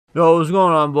Yo, what's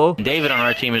going on, bro? David on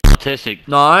our team is autistic.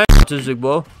 Nah, I ain't autistic,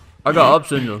 bro. I got Up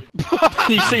syndrome.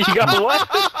 You say you got what?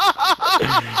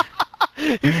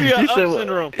 You got Up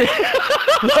syndrome.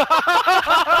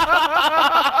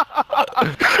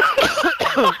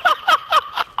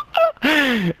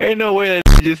 Ain't no way that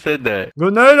just said that.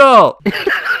 Good night, all.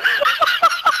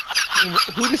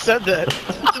 Who just said that?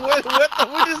 Who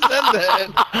just said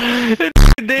that?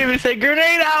 David said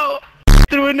grenade out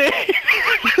through a name.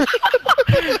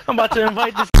 I'm about to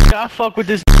invite this guy. I fuck with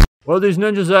this. Where are these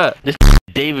ninjas at? This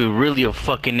David really a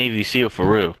fucking Navy SEAL for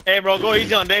real. Hey, bro, go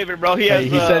easy on David, bro. He has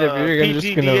he said if you're gonna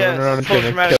just gonna run around and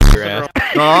post-traumatic kill your ass.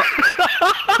 Nah.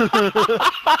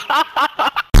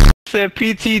 Said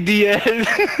PTDS.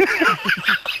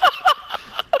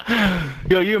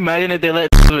 Yo, you imagine if they let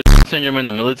send him in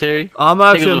the military? I'm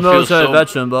actually a military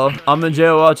veteran, bro. I'm in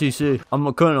JORTC. I'm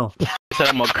a colonel. Said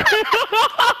I'm a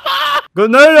Good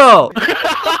night, all.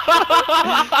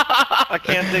 I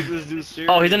can't take this dude serious.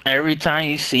 Oh, he's in every time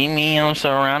you see me, I'm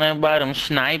surrounded by them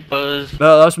snipers.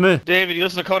 Yeah, that's me. David, you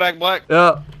listen to Kodak Black?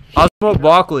 Yeah. I smoke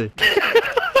broccoli.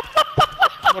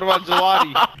 What about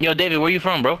Gelati? Yo, David, where you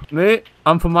from, bro? Me?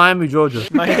 I'm from Miami, Georgia.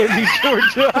 Miami,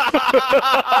 Georgia.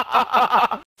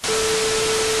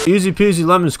 Easy peasy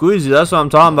lemon squeezy. That's what I'm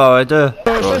talking about right there.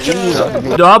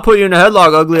 Dude, I'll put you in a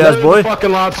headlock, ugly ass boy.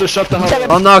 Fucking lobster, shut the hell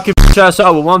up. I'll knock your ass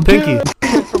out with one pinky.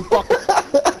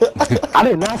 I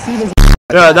did not see this.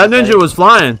 Yeah, that ninja was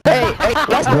flying. Bro,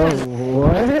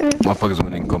 what? Motherfuckers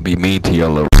ain't gonna be mean to your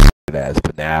little ass,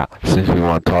 but now since you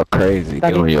want to talk crazy,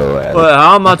 get on your ass. But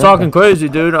how am I talking crazy,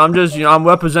 dude? I'm just, I'm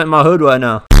representing my hood right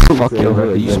now. Fuck your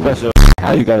hood. You special.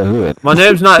 How you got a hood? My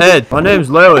name's not Ed. My name's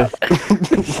Larry.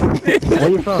 Where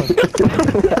you from?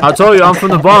 I told you, I'm from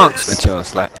the Bronx. Let y'all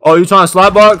slap. Oh, you trying to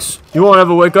slap box? You won't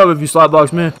ever wake up if you slap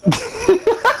box me.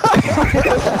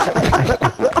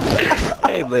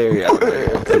 Hey Larry, I'm Larry.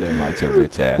 Put in my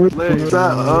bitch ass. Larry, shut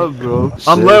up, bro.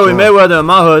 I'm Larry Mayweather in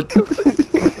my hood.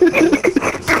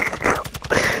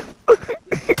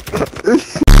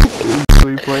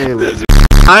 We playing with.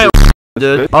 I ain't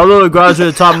dude. I literally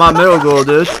graduated top of my middle school,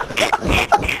 dude.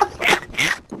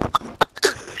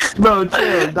 Bro,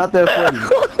 chill. Not that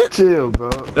funny. Chill, bro.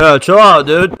 Yeah, chill out,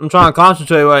 dude. I'm trying to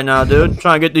concentrate right now, dude. I'm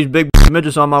trying to get these big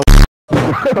midgets on my.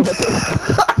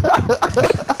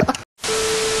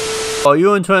 Are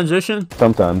you in transition?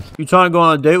 Sometimes. You trying to go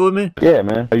on a date with me? Yeah,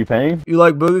 man. Are you paying? You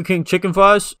like Burger King chicken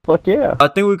fries? Fuck yeah. I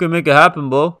think we can make it happen,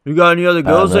 bro. You got any other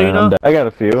girls that you know? I got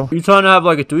a few. You trying to have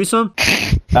like a threesome?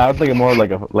 I was thinking more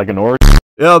like an orgy.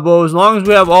 Yeah, bro. As long as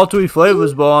we have all three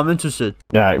flavors, bro, I'm interested.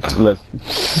 Yeah, let's.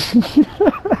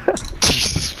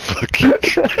 Jesus fucking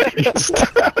Christ.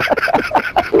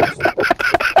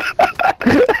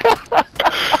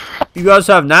 You guys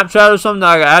have Snapchat or something that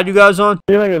I can add you guys on?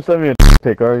 You're not gonna send me a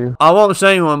pic, are you? I won't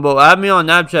say anyone, but add me on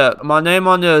Snapchat. My name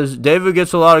on there is David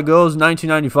Gets a Lot of Girls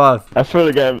 1995. I swear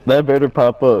to God, that better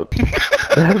pop up.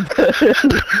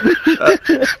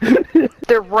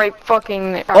 They're right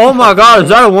fucking there. Oh my god, is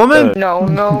that a woman? No,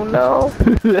 no, no.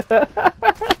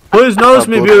 Please notice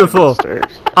me, beautiful.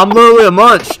 I'm literally a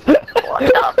munch.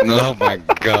 Oh my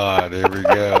god, here we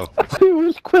go. He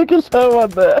was quick as hell on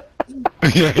that.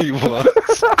 Yeah, he was.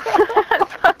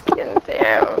 Fucking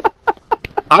damn.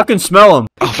 I can smell them.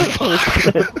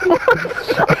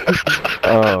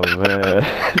 Oh man.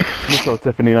 Just told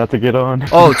Tiffany not to get on.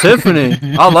 Oh, Tiffany.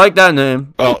 I like that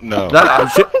name. Oh no.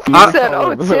 That, You said,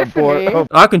 oh, Tiffany.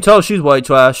 I can tell she's white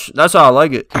trash. That's how I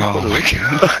like it. Oh my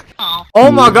god.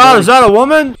 Oh my god, is that a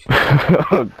woman?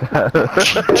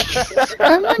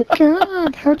 Oh my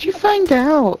god, how'd you find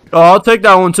out? Oh, I'll take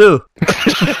that one too.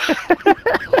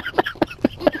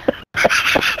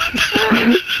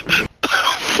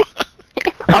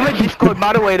 I'm in Discord,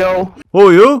 by the way, though. Who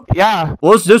are you? Yeah,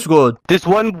 What's Discord? this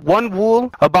one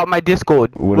rule about my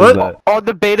Discord. What What? is that? All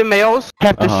the beta males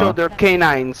have to show their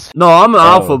canines. No, I'm an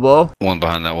alpha, bro. One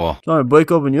behind that wall. Trying to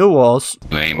break open your walls.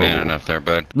 You ain't man enough there,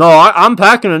 bud. No, I'm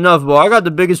packing enough, bro. I got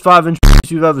the biggest 5-inch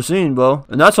you've ever seen, bro.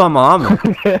 And that's on my armor.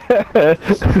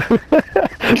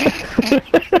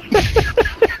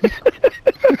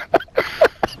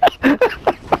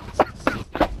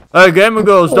 Hey, gamer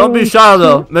girls, don't be shy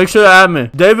though. Make sure to add me.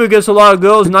 David Gets a Lot of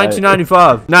Girls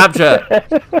 1995. Snapchat.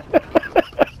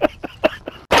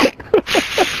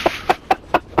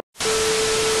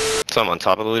 So I'm on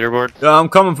top of the leaderboard. Yeah, I'm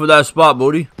coming for that spot,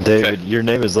 booty. David, your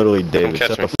name is literally David.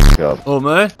 Catch Shut me. the f up. Oh,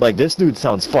 man. Like, this dude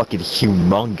sounds fucking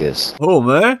humongous. Oh,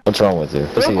 man. What's wrong with you?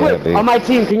 Let's see Real that, quick, big. on my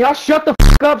team, can y'all shut the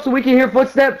up so we can hear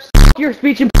footsteps? Your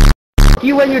speech and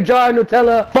you and your jar of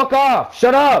Nutella. Fuck off.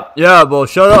 Shut up. Yeah, bro,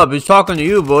 shut up. He's talking to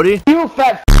you, buddy. You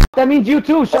fat That means you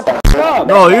too. Shut the f up.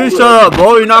 No, you shut up,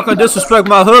 boy. You're not gonna disrespect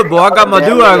my hood, boy. I got my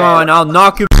do-rag on and I'll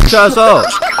knock your ass off.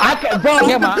 I got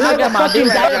fucking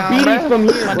diabetes from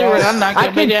here, bro. I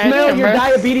can smell your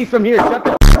diabetes from here. Shut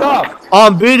the f up.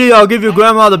 On BD, I'll give your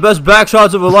grandma the best back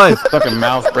shots of her life. Fucking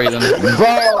mouth breathing. Shut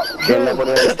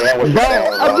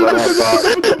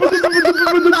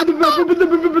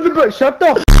the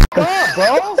f up,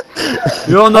 bro.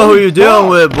 You don't know who you're dealing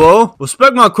with, bro.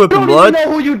 Respect my quipping, You blood. don't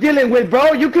even know who you dealing with,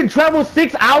 bro. You can travel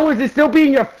 6 hours and still be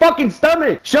in your fucking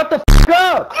stomach. Shut the f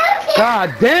up.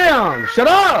 God damn. Shut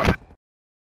up.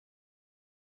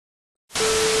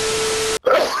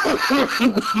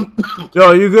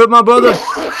 Yo, you good, my brother?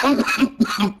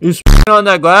 You spitting on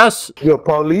that glass? Yo,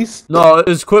 police? No,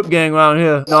 it's Quip Gang around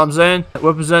here. Know what I'm saying?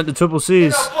 Represent the triple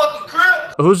C's.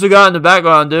 Who's the guy in the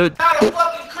background, dude?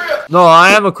 No, I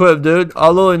am a Quip, dude.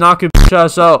 I'll literally knock your bitch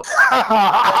ass out.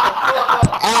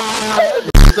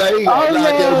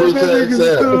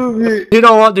 You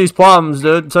don't want these problems,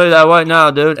 dude. I'll tell you that right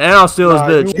now, dude. And I'll steal his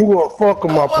bitch. You gonna fuck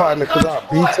with my partner because I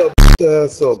beat your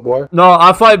ass up, boy. No,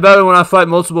 I fight better when I fight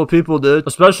multiple people, dude.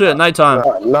 Especially at nighttime.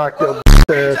 Knock your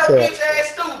ass up.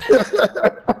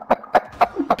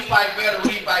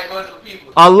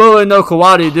 I literally know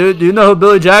karate, dude. Do you know who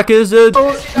Billy Jack is, dude?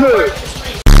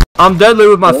 I'm deadly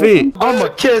with my feet. I'ma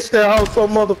catch that hoe so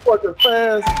motherfucking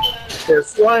fast and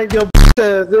slang your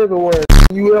ass everywhere.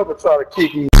 You ever try to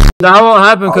kick me? That won't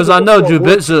happen because I know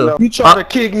jujitsu. You try to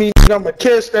kick me, I'ma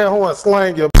catch that hoe and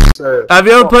slang your ass. Have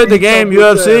you ever played the game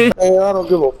UFC? Hey, I don't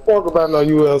give a fuck about no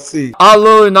UFC. I'll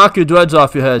literally knock your dreads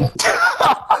off your head.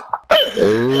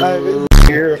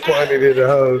 You're funny to the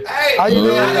hoe. How you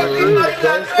know I got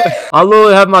dreads, bro? I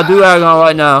literally have my do-rag on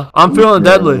right now. I'm feeling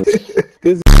deadly.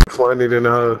 This funny to the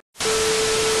hoe.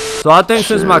 So I think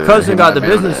since my cousin got the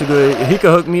business degree, he could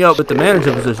hook me up with the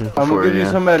manager position. I'm gonna give you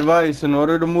some advice. In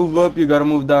order to move up, you gotta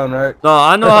move down, right? No,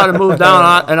 I know how to move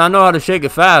down, and I know how to shake it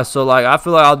fast. So like, I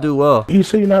feel like I'll do well. You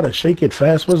say you know how to shake it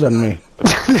fast? What does that mean?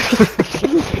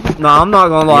 Nah, I'm not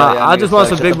gonna lie. I just want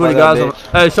some big booty guys.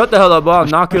 Hey, shut the hell up, bro. I'll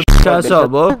knock your ass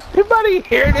out, bro. Everybody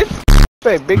hear this?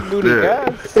 Say big booty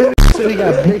guys. So you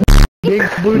got big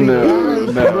booty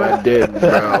guys. No, I didn't, bro.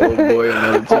 Old boy on the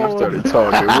other team started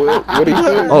talking. What he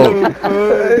say? Oh.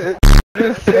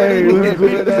 Hey, big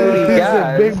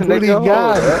booty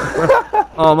guy.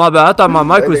 Oh, my bad. I thought my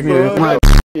mic was muted.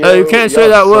 Hey, you can't say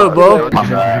that word, bro.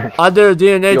 I did a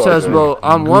DNA test, bro.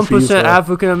 I'm 1%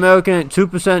 African American,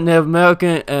 2% Native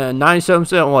American, and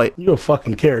 97% white. You're a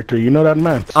fucking character. You know that,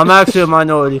 man? I'm actually a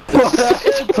minority.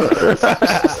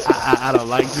 I don't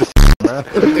like this, bro.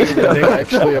 They're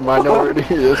actually a minority.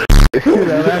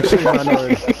 I'm actually a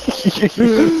minority.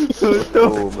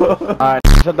 Alright,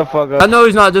 shut the fuck up. I know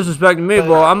he's not disrespecting me,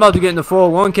 bro. I'm about to get in the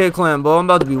 401k clan, bro. I'm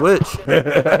about to be rich.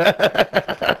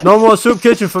 No more soup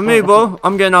kitchen for me, bro.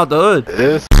 I'm getting out the hood.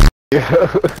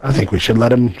 I think we should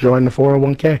let him join the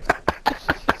 401k.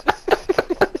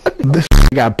 This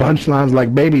got punchlines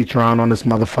like Babytron on this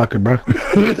motherfucker, bro.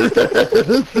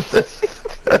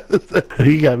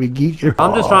 He got me geeking.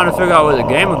 I'm just trying to figure out where the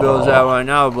gamer goes at right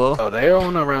now, bro. Oh, they're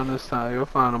on around this time. You'll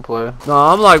find them play. No,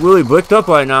 I'm like really bricked up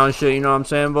right now and shit, you know what I'm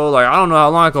saying, bro? Like, I don't know how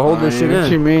long I can hold this shit What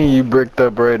you in. mean you bricked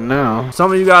up right now?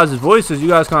 Some of you guys' voices, you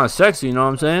guys kind of sexy, you know what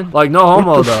I'm saying? Like, no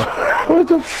homo, though. What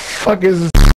the fuck is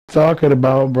this talking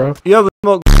about, bro? You ever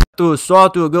smoke through a straw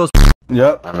through a girl's?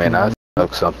 Yep. I mean, I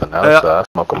smoke something else, so I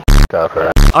smoke them out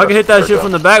her. I can hit that shit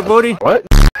from the back, Bodie. What?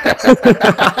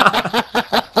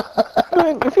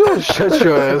 Man, if you don't shut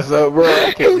your ass up, bro,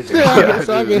 I can't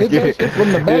So I can hit that shit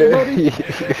from the back, buddy?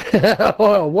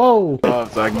 Oh, whoa.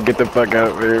 So I can get the fuck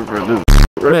out of here for this.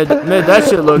 Man, that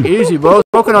shit look easy, bro.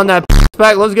 Smoking on that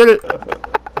pack, let's get it.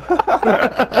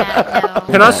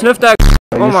 Can I sniff that?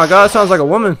 Oh my god, it sounds like a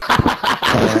woman.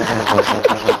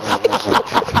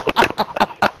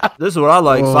 This is what I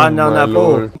like, sliding down that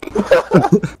pole.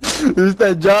 This is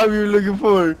that job you're looking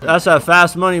for. That's that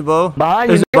fast money, bro.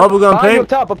 Behind Is you. it bubblegum Behind you,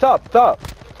 pink? up top.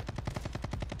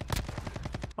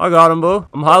 I got him, bro.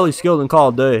 I'm highly skilled in Call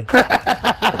of Duty. Yeah,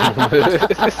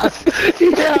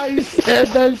 you said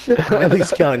that shit. At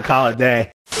least killing Call of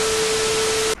Day.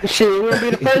 Shit, we'll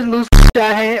be the first loose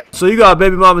I had. So you got a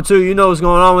baby mama too, you know what's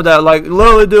going on with that. Like,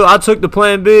 literally, dude, I took the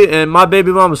plan B and my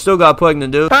baby mama still got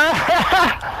pregnant, dude.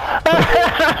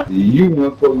 You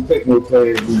not supposed to take no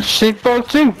plan B. Shit,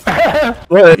 folks too.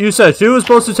 Wait, you said she was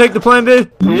supposed to take the plan B?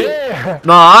 Yeah.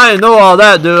 Nah, I didn't know all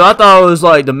that, dude. I thought it was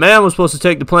like the man was supposed to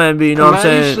take the plan B, you know what I'm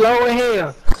saying? You slow as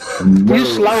hell. You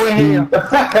slow as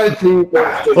hell.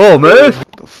 Oh, man.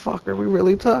 fuck are we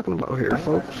really talking about here,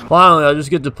 folks? Finally, I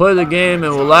just get to play the game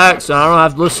and relax, and I don't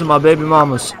have to listen to my baby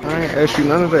mamas. I ain't asked you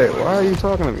none of that. Why are you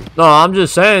talking to me? No, I'm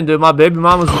just saying, dude, my baby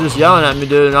mamas were just yelling at me,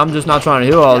 dude, and I'm just not trying to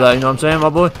hear all that, you know what I'm saying, my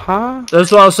boy? Huh?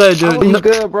 That's what I'll say, dude. Oh, you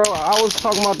good, bro? I was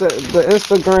talking about the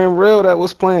Instagram reel that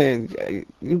was playing.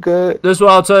 You good? This is what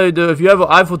I'll tell you, dude. If you have an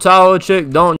Eiffel Tower chick,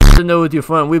 don't do with your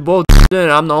friend. We both did.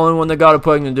 I'm the only one that got her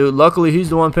pregnant, dude. Luckily, he's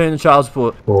the one paying the child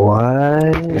support. What?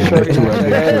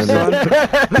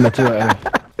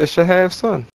 It should have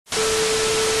son.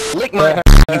 Lick my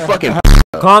you fucking.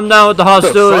 Calm down with the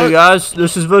hostility, guys.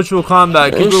 This is virtual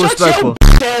combat. Keep it respectful.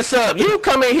 Shut your ass up. You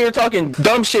come in here talking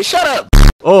dumb shit. Shut up.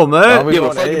 Oh, man. Give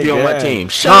a fuck if you're on my team.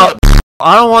 Shut up.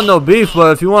 I don't want no beef,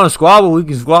 but if you want to squabble, we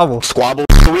can squabble. Squabble?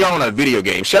 We on a video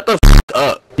game. Shut the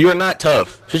up. You are not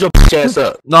tough. Shut your ass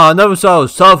up. No, I never said I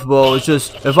was tough, bro. It's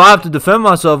just, if I have to defend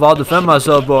myself, I'll defend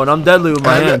myself, bro. And I'm deadly with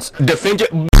my hands. Defend your...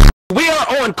 We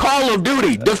are on Call of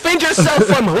Duty. Defend yourself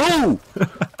from who?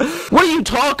 What are you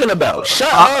talking about?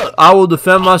 Shut up. I will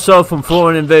defend myself from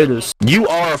foreign invaders. You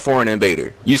are a foreign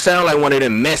invader. You sound like one of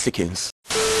them Mexicans.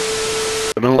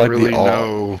 I don't really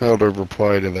know how to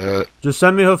reply to that. Just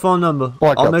send me her phone number.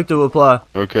 I'll make the reply.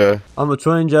 Okay. I'm a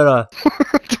trained Jedi.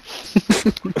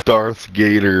 Darth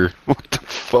Gator. What the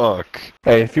fuck?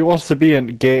 Hey, if he wants to be a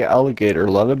gay alligator,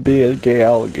 let him be a gay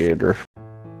alligator.